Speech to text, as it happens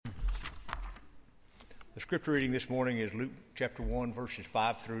scripture reading this morning is Luke chapter 1, verses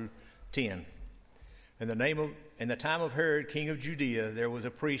 5 through 10. In the time of Herod, king of Judea, there was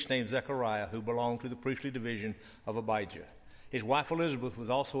a priest named Zechariah who belonged to the priestly division of Abijah. His wife Elizabeth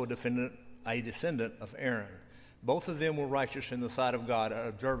was also a descendant of Aaron. Both of them were righteous in the sight of God,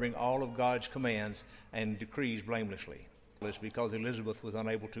 observing all of God's commands and decrees blamelessly, because Elizabeth was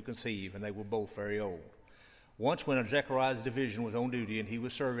unable to conceive, and they were both very old. Once when Zechariah's division was on duty and he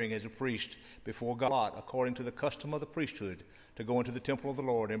was serving as a priest before God, according to the custom of the priesthood, to go into the temple of the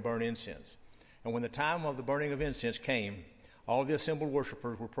Lord and burn incense. And when the time of the burning of incense came, all the assembled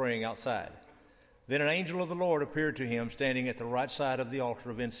worshipers were praying outside. Then an angel of the Lord appeared to him, standing at the right side of the altar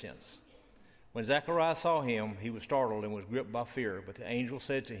of incense. When Zechariah saw him, he was startled and was gripped by fear. But the angel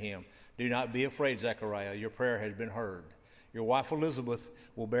said to him, "Do not be afraid, Zechariah. Your prayer has been heard. Your wife Elizabeth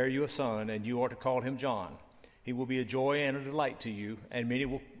will bear you a son, and you are to call him John. He will be a joy and a delight to you, and many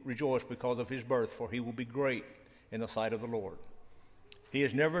will rejoice because of his birth, for he will be great in the sight of the Lord. He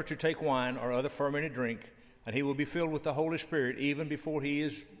is never to take wine or other fermented drink, and he will be filled with the Holy Spirit even before he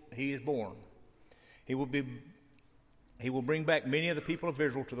is born. He will bring back many of the people of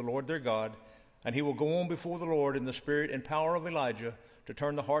Israel to the Lord their God, and he will go on before the Lord in the spirit and power of Elijah to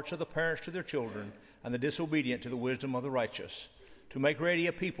turn the hearts of the parents to their children and the disobedient to the wisdom of the righteous, to make ready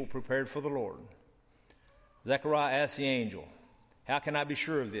a people prepared for the Lord." Zechariah asked the angel, "How can I be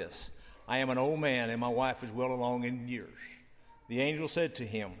sure of this? I am an old man, and my wife is well along in years." The angel said to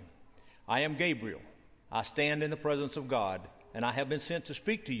him, "I am Gabriel. I stand in the presence of God, and I have been sent to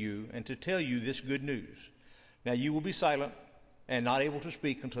speak to you and to tell you this good news. Now you will be silent and not able to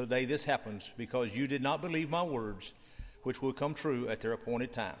speak until the day this happens, because you did not believe my words, which will come true at their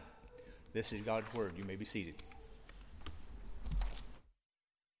appointed time." This is God's word. You may be seated.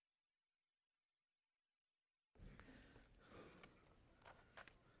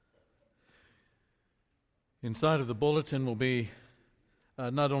 Inside of the bulletin will be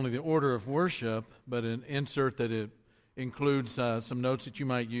not only the order of worship, but an insert that it includes some notes that you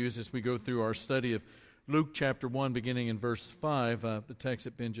might use as we go through our study of Luke chapter 1, beginning in verse 5, the text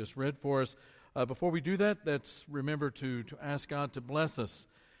that Ben just read for us. Before we do that, let's remember to ask God to bless us.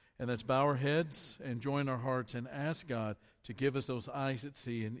 And let's bow our heads and join our hearts and ask God to give us those eyes that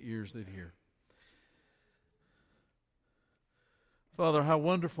see and ears that hear. Father, how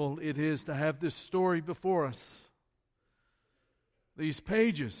wonderful it is to have this story before us. These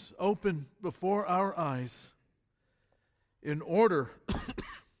pages open before our eyes in order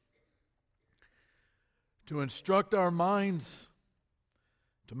to instruct our minds,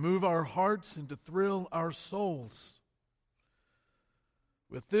 to move our hearts, and to thrill our souls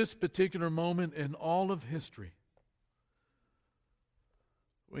with this particular moment in all of history,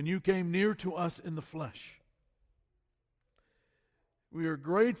 when you came near to us in the flesh. We are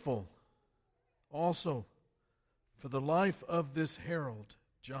grateful also for the life of this herald,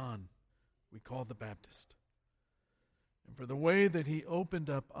 John, we call the Baptist, and for the way that he opened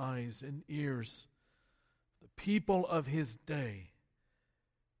up eyes and ears, the people of his day,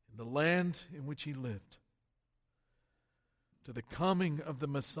 in the land in which he lived, to the coming of the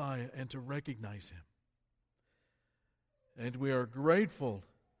Messiah and to recognize him. And we are grateful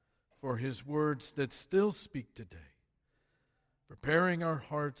for his words that still speak today, preparing our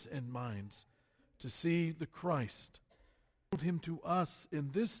hearts and minds to see the Christ, told him to us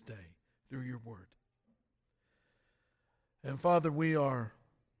in this day through your word. And Father, we are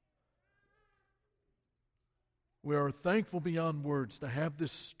thankful beyond words to have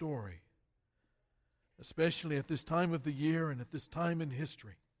this story, especially at this time of the year and at this time in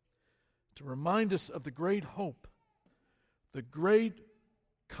history, to remind us of the great hope, the great,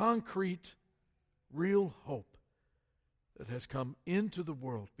 concrete, real hope that has come into the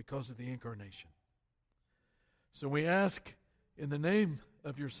world because of the incarnation. So we ask in the name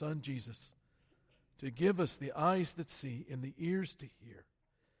of your Son, Jesus, to give us the eyes that see and the ears to hear,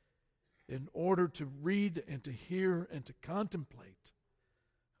 in order to read and to hear and to contemplate,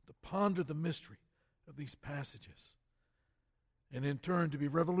 to ponder the mystery of these passages, and in turn to be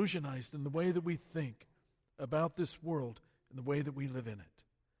revolutionized in the way that we think about this world and the way that we live in it.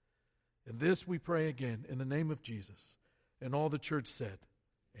 And this we pray again in the name of Jesus. And all the church said,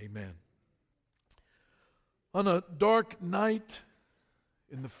 amen. On a dark night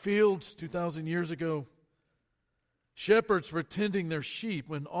in the fields 2,000 years ago, shepherds were tending their sheep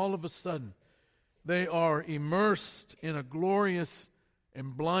when all of a sudden they are immersed in a glorious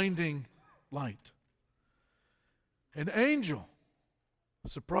and blinding light. An angel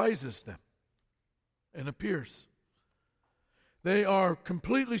surprises them and appears. They are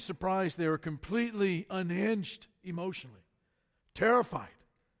completely surprised. They are completely unhinged emotionally, terrified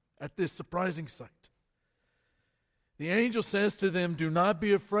at this surprising sight. the angel says to them, "Do not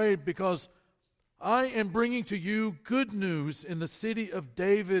be afraid, because I am bringing to you good news. In the city of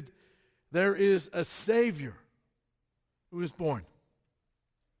David there is a Savior who is born,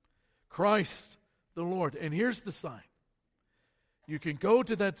 Christ the Lord." And here's the sign. You can go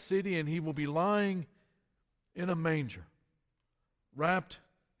to that city and he will be lying in a manger, wrapped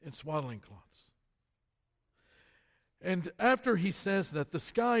in swaddling cloths. And after he says that, the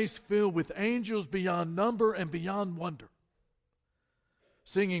skies fill with angels beyond number and beyond wonder,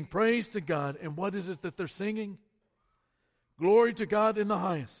 singing praise to God. And what is it that they're singing? Glory to God in the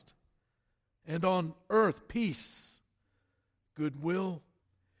highest, and on earth peace, goodwill.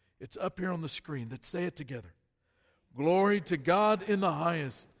 It's up here on the screen. Let's say it together. Glory to God in the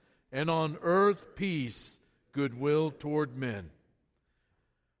highest, and on earth peace, goodwill toward men.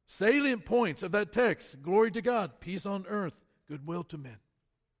 Salient points of that text: glory to God, peace on earth, goodwill to men.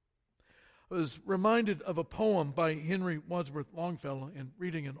 I was reminded of a poem by Henry Wadsworth Longfellow in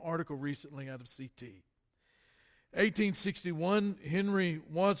reading an article recently out of CT. 1861, Henry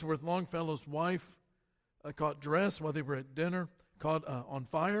Wadsworth Longfellow's wife caught dress while they were at dinner, caught on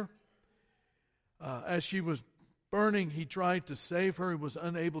fire. As she was burning, he tried to save her. He was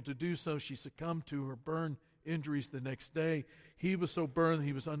unable to do so. She succumbed to her burn injuries the next day. He was so burned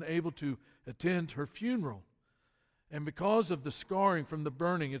he was unable to attend her funeral. And because of the scarring from the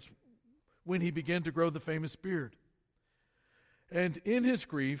burning, it's when he began to grow the famous beard. And in his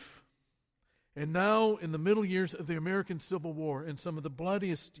grief, and now in the middle years of the American Civil War, in some of the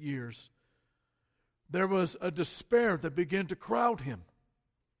bloodiest years, there was a despair that began to crowd him,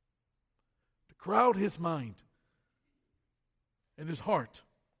 to crowd his mind and his heart.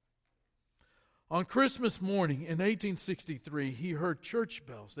 On Christmas morning in 1863, he heard church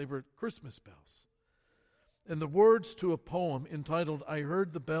bells. They were Christmas bells. And the words to a poem entitled, "I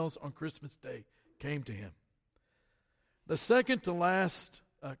Heard the Bells on Christmas Day," came to him. The second to last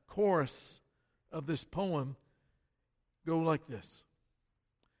chorus of this poem go like this.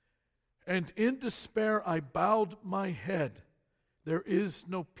 "And in despair I bowed my head. There is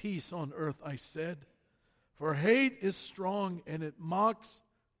no peace on earth, I said. For hate is strong, and it mocks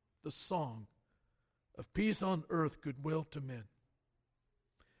the song of peace on earth, goodwill to men."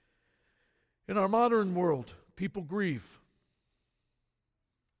 In our modern world, people grieve.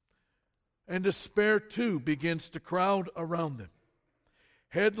 And despair, too, begins to crowd around them.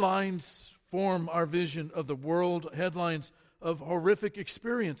 Headlines form our vision of the world, headlines of horrific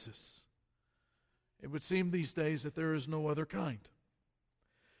experiences. It would seem these days that there is no other kind.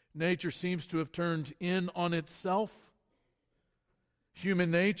 Nature seems to have turned in on itself.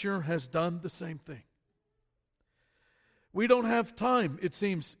 Human nature has done the same thing. We don't have time, it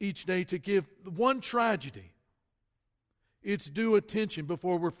seems, each day to give one tragedy its due attention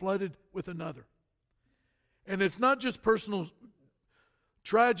before we're flooded with another. And it's not just personal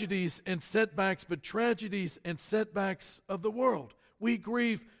tragedies and setbacks, but tragedies and setbacks of the world. We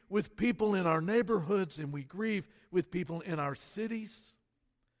grieve with people in our neighborhoods, and we grieve with people in our cities,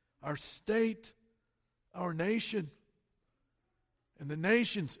 our state, our nation, and the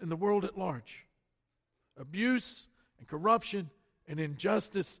nations in the world at large. Abuse and corruption and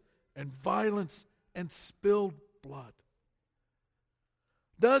injustice and violence and spilled blood.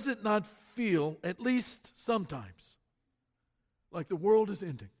 Does it not feel, at least sometimes, like the world is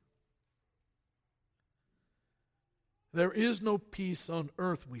ending? There is no peace on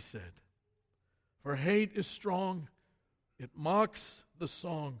earth, we said, for hate is strong. It mocks the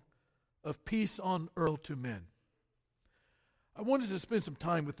song of peace on earth to men. I wanted to spend some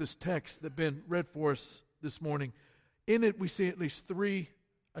time with this text that Ben read for us this morning. In it, we see at least three,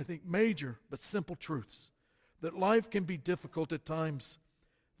 I think, major but simple truths. That life can be difficult at times.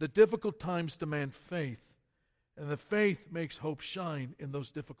 The difficult times demand faith. And the faith makes hope shine in those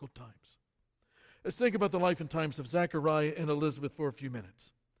difficult times. Let's think about the life and times of Zechariah and Elizabeth for a few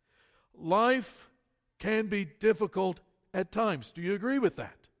minutes. Life can be difficult at times. Do you agree with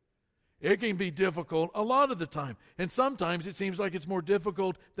that? It can be difficult a lot of the time. And sometimes it seems like it's more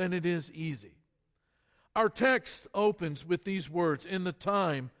difficult than it is easy. Our text opens with these words, "In the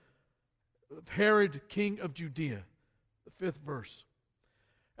time of Herod, king of Judea," the 5th verse.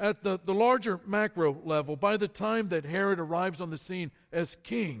 At the larger macro level, by the time that Herod arrives on the scene as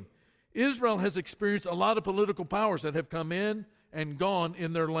king, Israel has experienced a lot of political powers that have come in and gone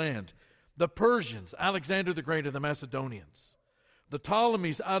in their land. The Persians, Alexander the Great, and the Macedonians. The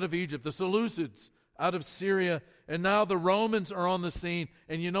Ptolemies out of Egypt, the Seleucids out of Syria, and now the Romans are on the scene.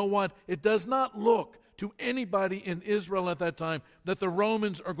 And you know what? It does not look to anybody in Israel at that time that the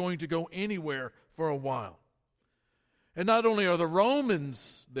Romans are going to go anywhere for a while. And not only are the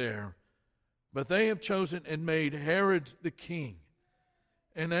Romans there, But they have chosen and made Herod the king.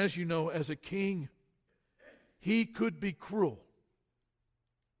 And as you know, as a king, he could be cruel.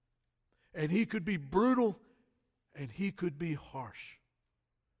 And he could be brutal. And he could be harsh.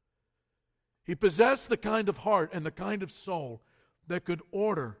 He possessed the kind of heart and the kind of soul that could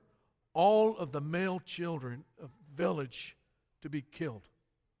order all of the male children of the village to be killed.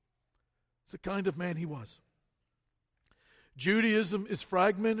 It's the kind of man he was. Judaism is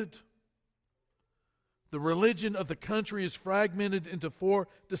fragmented. The religion of the country is fragmented into 4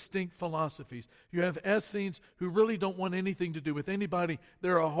 distinct philosophies. You have Essenes who really don't want anything to do with anybody.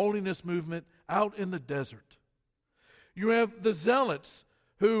 They're a holiness movement out in the desert. You have the Zealots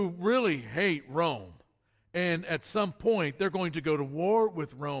who really hate Rome. And at some point, they're going to go to war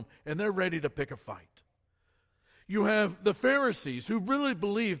with Rome, and they're ready to pick a fight. You have the Pharisees who really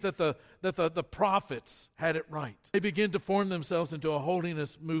believe that the prophets had it right. They begin to form themselves into a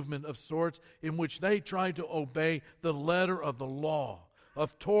holiness movement of sorts in which they try to obey the letter of the law,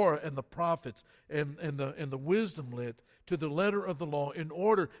 of Torah and the prophets and the wisdom lit to the letter of the law in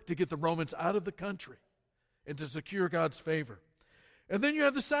order to get the Romans out of the country and to secure God's favor. And then you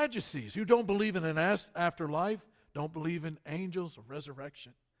have the Sadducees who don't believe in an afterlife, don't believe in angels or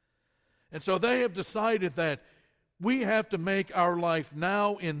resurrection. And so they have decided that we have to make our life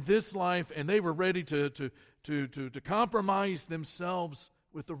now in this life, and they were ready to compromise themselves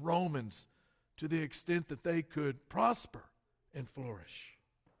with the Romans to the extent that they could prosper and flourish.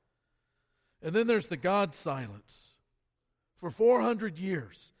 And then there's the God silence. For 400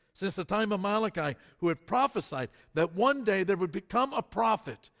 years, since the time of Malachi, who had prophesied that one day there would become a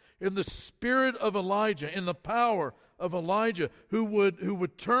prophet in the spirit of Elijah, in the power of Elijah, who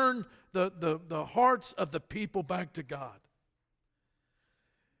would turn the hearts of the people back to God.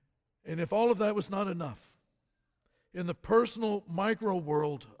 And if all of that was not enough, in the personal micro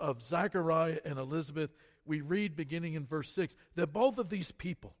world of Zechariah and Elizabeth, we read beginning in verse 6 that both of these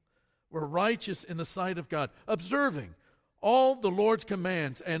people were righteous in the sight of God, observing all the Lord's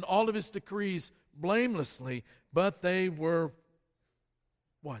commands and all of his decrees blamelessly, but they were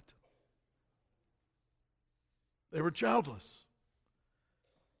what? They were childless.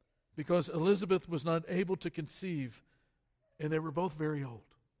 Because Elizabeth was not able to conceive, and they were both very old.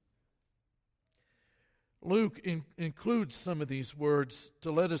 Luke includes some of these words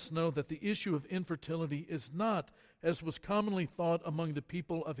to let us know that the issue of infertility is not, as was commonly thought among the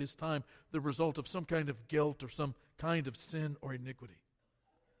people of his time, the result of some kind of guilt or some kind of sin or iniquity.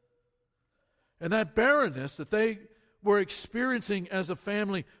 And that barrenness that they were experiencing as a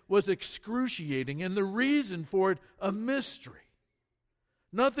family was excruciating, and the reason for it a mystery.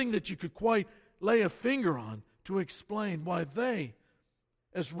 Nothing that you could quite lay a finger on to explain why they,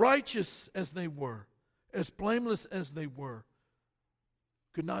 as righteous as they were, as blameless as they were,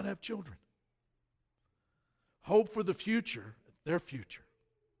 could not have children. Hope for the future, their future,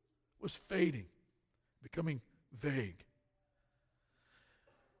 was fading, becoming vague.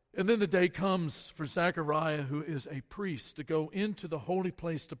 And then the day comes for Zechariah, who is a priest, to go into the holy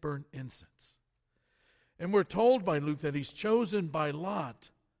place to burn incense. And we're told by Luke that he's chosen by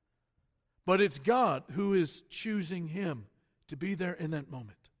lot, but it's God who is choosing him to be there in that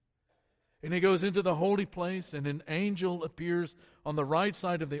moment. And he goes into the holy place, and an angel appears on the right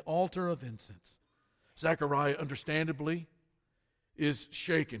side of the altar of incense. Zechariah, understandably, is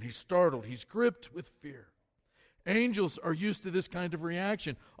shaken. He's startled. He's gripped with fear. Angels are used to this kind of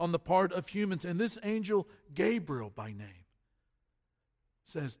reaction on the part of humans, and this angel, Gabriel by name,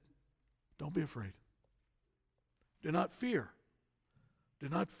 says, don't be afraid. Do not fear. Do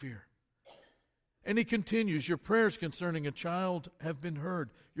not fear. And he continues, your prayers concerning a child have been heard.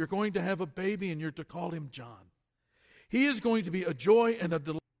 You're going to have a baby and you're to call him John. He is going to be a joy and a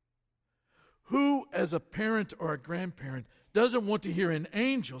delight. Who, as a parent or a grandparent, doesn't want to hear an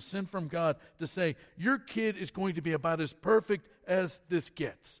angel sent from God to say, your kid is going to be about as perfect as this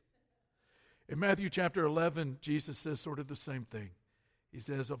gets? In Matthew chapter 11, Jesus says sort of the same thing. He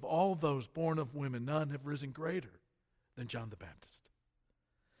says, of all those born of women, none have risen greater than John the Baptist.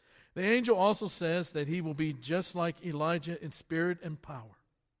 The angel also says that he will be just like Elijah in spirit and power.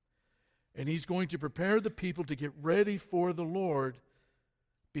 And he's going to prepare the people to get ready for the Lord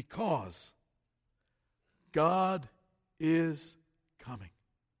because God is coming.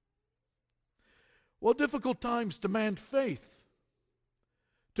 Well, difficult times demand faith.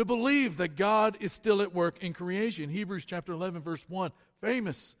 To believe that God is still at work in creation. Hebrews chapter 11, verse 1,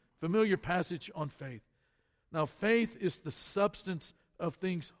 famous, familiar passage on faith. Now, faith is the substance of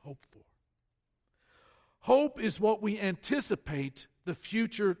things hoped for. Hope is what we anticipate the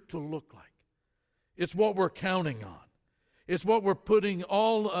future to look like. It's what we're counting on. It's what we're putting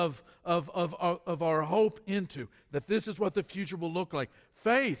all of our hope into, that this is what the future will look like.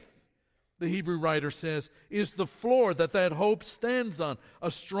 Faith, the Hebrew writer says, is the floor that hope stands on.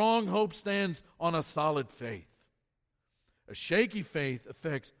 A strong hope stands on a solid faith. A shaky faith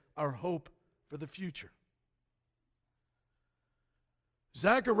affects our hope for the future.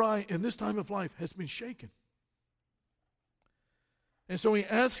 Zechariah, in this time of life, has been shaken. And so he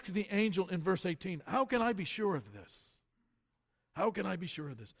asks the angel in verse 18, how can I be sure of this? How can I be sure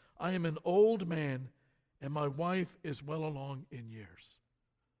of this? I am an old man, and my wife is well along in years.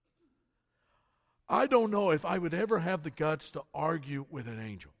 I don't know if I would ever have the guts to argue with an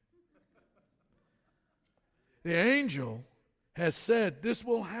angel. The angel has said this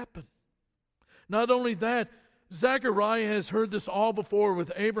will happen. Not only that, Zechariah has heard this all before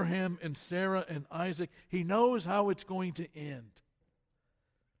with Abraham and Sarah and Isaac. He knows how it's going to end.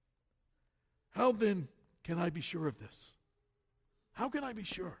 How then can I be sure of this? How can I be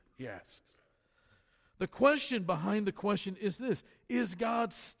sure? He asks. The question behind the question is this: is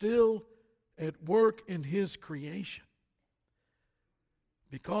God still at work in his creation?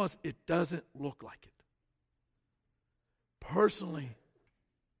 Because it doesn't look like it. Personally,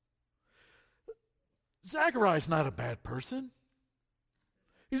 Zechariah's not a bad person.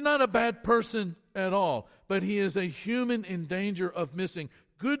 He's not a bad person at all, but he is a human in danger of missing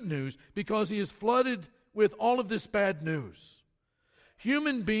good news because he is flooded with all of this bad news.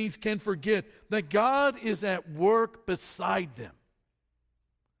 Human beings can forget that God is at work beside them.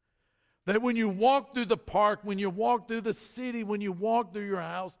 That when you walk through the park, when you walk through the city, when you walk through your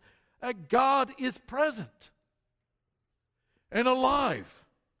house, that God is present and alive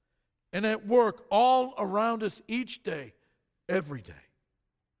and at work all around us each day, every day.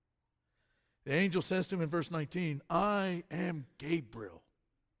 The angel says to him in verse 19, I am Gabriel.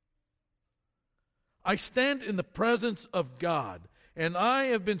 I stand in the presence of God, and I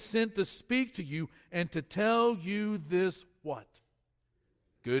have been sent to speak to you and to tell you this what?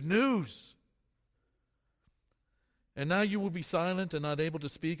 Good news. And now you will be silent and not able to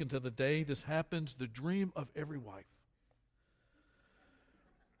speak until the day this happens, the dream of every wife.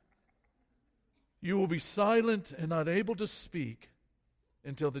 You will be silent and not able to speak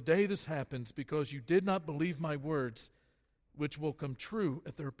until the day this happens, because you did not believe my words, which will come true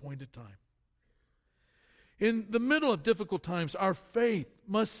at their appointed time. In the middle of difficult times, our faith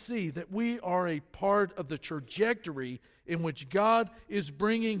must see that we are a part of the trajectory in which God is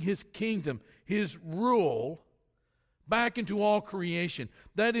bringing his kingdom, his rule, back into all creation.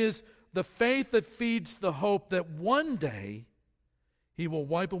 That is, the faith that feeds the hope that one day he will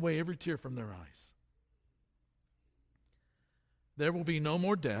wipe away every tear from their eyes. There will be no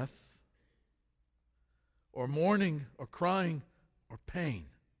more death, or mourning, or crying, or pain.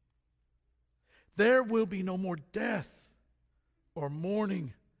 There will be no more death, or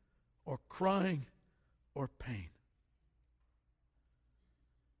mourning, or crying, or pain.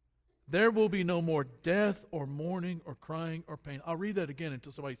 There will be no more death, or mourning, or crying, or pain. I'll read that again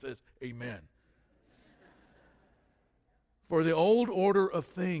until somebody says, amen. For the old order of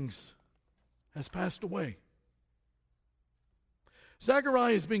things has passed away.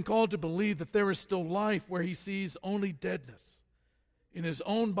 Zechariah is being called to believe that there is still life where he sees only deadness in his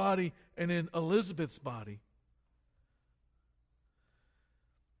own body and in Elizabeth's body,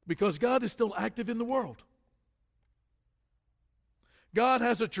 because God is still active in the world. God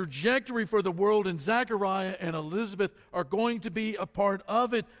has a trajectory for the world, and Zechariah and Elizabeth are going to be a part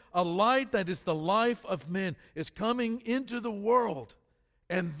of it. A light that is the life of men is coming into the world,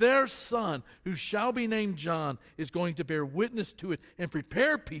 and their son, who shall be named John, is going to bear witness to it and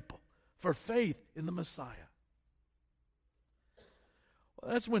prepare people for faith in the Messiah.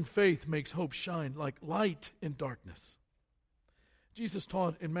 Well, that's when faith makes hope shine like light in darkness. Jesus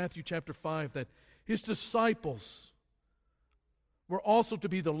taught in Matthew chapter 5 that his disciples were also to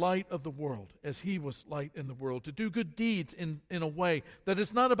be the light of the world, as he was light in the world, to do good deeds in a way that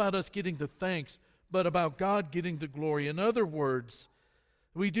it's not about us getting the thanks, but about God getting the glory. In other words,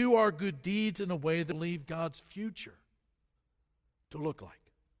 we do our good deeds in a way that leave God's future to look like.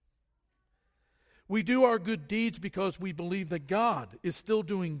 We do our good deeds because we believe that God is still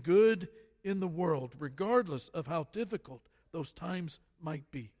doing good in the world, regardless of how difficult those times might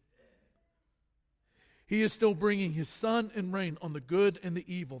be. He is still bringing his sun and rain on the good and the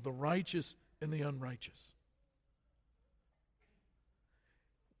evil, the righteous and the unrighteous.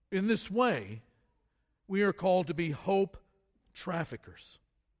 In this way, we are called to be hope traffickers.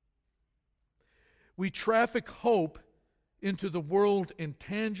 We traffic hope into the world in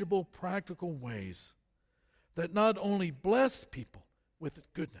tangible, practical ways that not only bless people with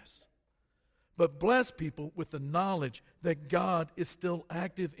goodness, but bless people with the knowledge that God is still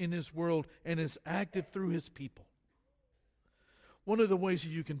active in His world and is active through His people. One of the ways that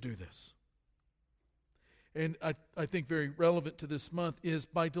you can do this, and I think very relevant to this month, is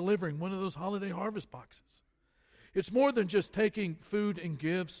by delivering one of those holiday harvest boxes. It's more than just taking food and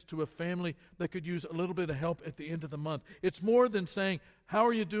gifts to a family that could use a little bit of help at the end of the month. It's more than saying, how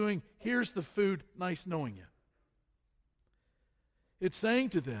are you doing? Here's the food. Nice knowing you. It's saying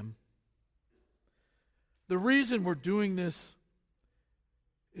to them, the reason we're doing this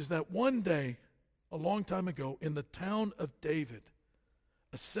is that one day, a long time ago, in the town of David,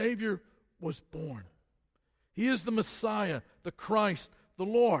 a Savior was born. He is the Messiah, the Christ, the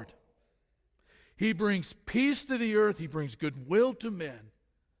Lord. He brings peace to the earth. He brings goodwill to men.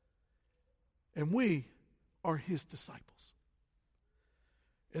 And we are His disciples.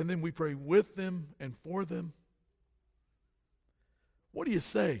 And then we pray with them and for them. What do you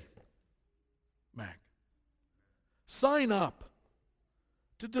say, Mac? Sign up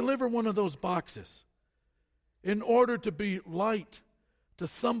to deliver one of those boxes in order to be light to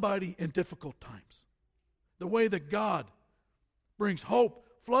somebody in difficult times. The way that God brings hope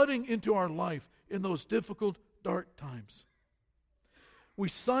flooding into our life in those difficult, dark times. We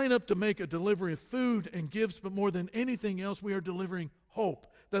sign up to make a delivery of food and gifts, but more than anything else, we are delivering hope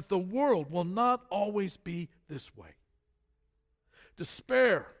that the world will not always be this way.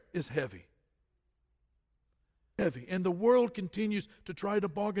 Despair is heavy. And the world continues to try to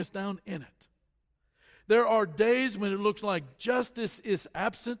bog us down in it. There are days when it looks like justice is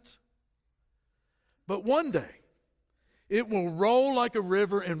absent, but one day it will roll like a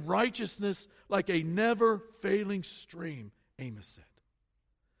river and righteousness like a never-failing stream, Amos said.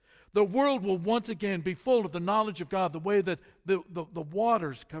 The world will once again be full of the knowledge of God, the way that the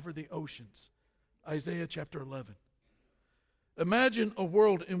waters cover the oceans. Isaiah chapter 11. Imagine a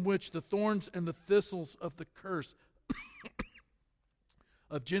world in which the thorns and the thistles of the curse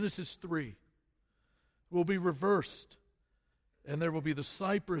of Genesis 3 will be reversed, and there will be the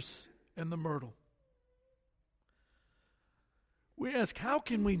cypress and the myrtle. We ask, how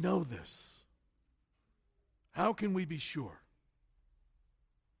can we know this? How can we be sure?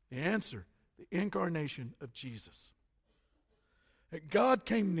 The answer, the incarnation of Jesus. That God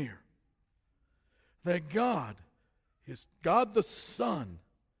came near. That God the Son,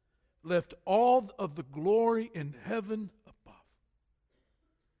 left all of the glory in heaven above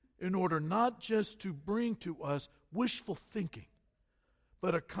in order not just to bring to us wishful thinking,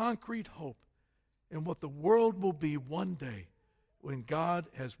 but a concrete hope in what the world will be one day when God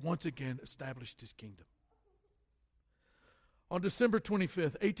has once again established His kingdom. On December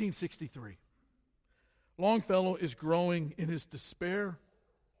 25th, 1863, Longfellow is growing in his despair,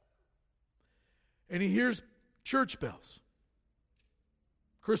 and he hears church bells,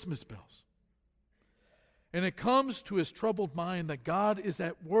 Christmas bells. And it comes to his troubled mind that God is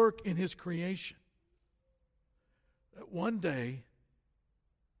at work in His creation. That one day,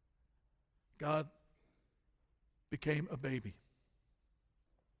 God became a baby.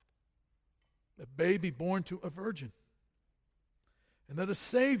 A baby born to a virgin. And that a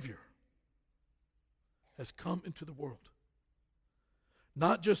Savior has come into the world.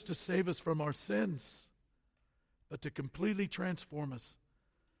 Not just to save us from our sins, but to completely transform us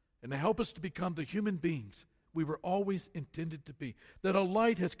and to help us to become the human beings we were always intended to be. That a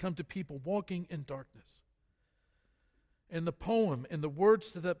light has come to people walking in darkness. And the poem and the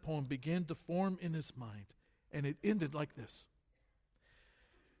words to that poem began to form in his mind, and it ended like this.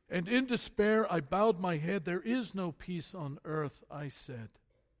 And in despair I bowed my head. There is no peace on earth, I said.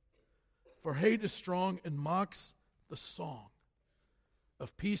 For hate is strong and mocks the song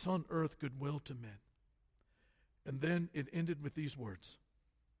of peace on earth, goodwill to men. And then it ended with these words.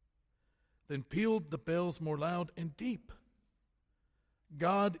 Then pealed the bells more loud and deep.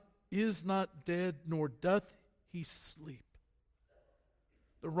 God is not dead, nor doth He sleep.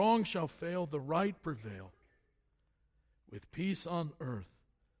 The wrong shall fail, the right prevail. With peace on earth,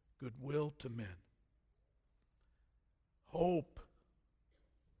 goodwill to men. Hope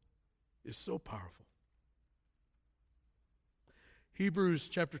is so powerful. Hebrews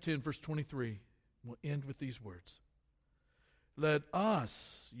chapter 10, verse 23 will end with these words. Let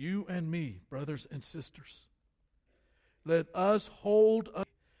us, you and me, brothers and sisters, let us hold up,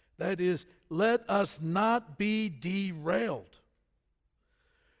 that is, let us not be derailed.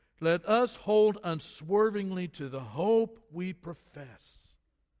 Let us hold unswervingly to the hope we profess.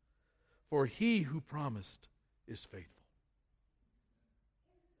 For He who promised is faithful.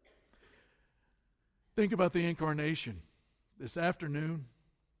 Think about the incarnation this afternoon,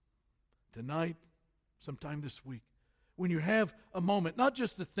 tonight, sometime this week. when you have a moment, not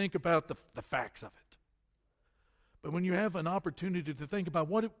just to think about the facts of it, but when you have an opportunity to think about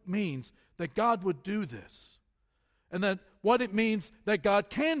what it means that God would do this, and that what it means that God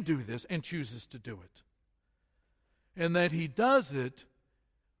can do this and chooses to do it, and that He does it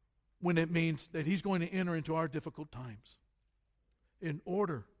when it means that He's going to enter into our difficult times in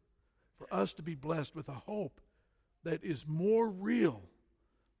order for us to be blessed with a hope that is more real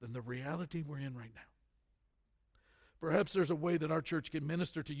than the reality we're in right now. Perhaps there's a way that our church can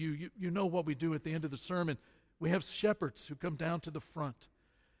minister to you. You know what we do at the end of the sermon. We have shepherds who come down to the front.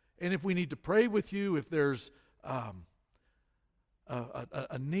 And if we need to pray with you, if there's a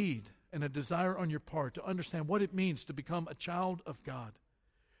need and a desire on your part to understand what it means to become a child of God,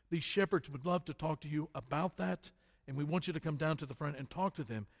 these shepherds would love to talk to you about that, and we want you to come down to the front and talk to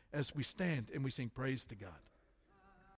them as we stand and we sing praise to God.